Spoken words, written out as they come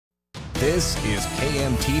This is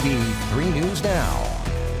KMTV 3 News Now.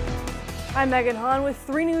 I'm Megan Hahn with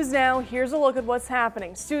 3 News Now. Here's a look at what's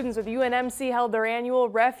happening. Students with UNMC held their annual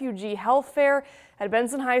Refugee Health Fair at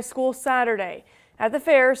Benson High School Saturday. At the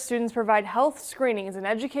fair, students provide health screenings and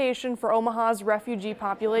education for Omaha's refugee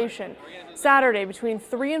population. Saturday, between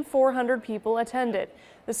 300 and 400 people attended.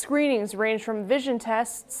 The screenings range from vision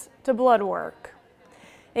tests to blood work.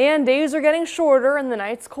 And days are getting shorter and the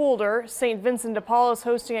nights colder. St. Vincent de Paul is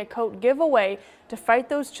hosting a coat giveaway to fight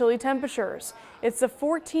those chilly temperatures. It's the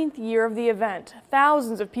 14th year of the event.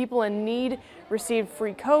 Thousands of people in need received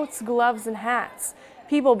free coats, gloves, and hats.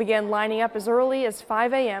 People began lining up as early as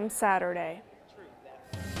 5 a.m. Saturday.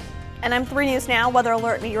 And I'm 3 News Now weather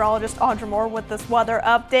alert meteorologist Audra Moore with this weather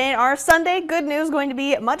update. Our Sunday, good news, going to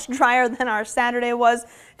be much drier than our Saturday was.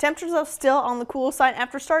 Temperatures are still on the cool side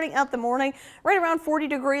after starting out the morning right around 40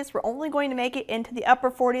 degrees. We're only going to make it into the upper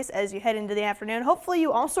 40s as you head into the afternoon. Hopefully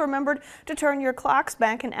you also remembered to turn your clocks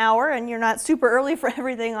back an hour and you're not super early for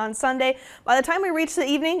everything on Sunday. By the time we reach the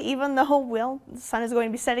evening, even though, well, the sun is going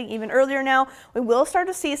to be setting even earlier now, we will start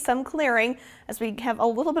to see some clearing as we have a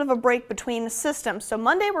little bit of a break between systems. So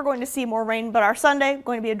Monday we're going to see more rain, but our Sunday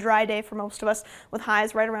going to be a dry day for most of us with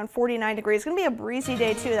highs right around 49 degrees. It's going to be a breezy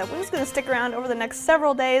day too. That wind's going to stick around over the next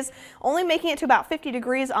several days, only making it to about 50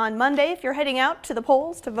 degrees on Monday if you're heading out to the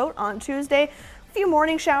polls to vote on Tuesday. A few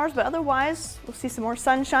morning showers, but otherwise we'll see some more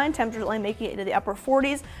sunshine. Temperatures only making it into the upper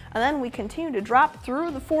 40s, and then we continue to drop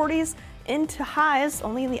through the 40s into highs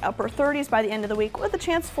only in the upper 30s by the end of the week, with a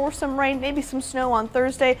chance for some rain, maybe some snow on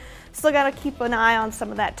Thursday. Still got to keep an eye on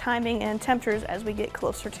some of that timing and temperatures as we get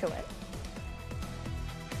closer to it.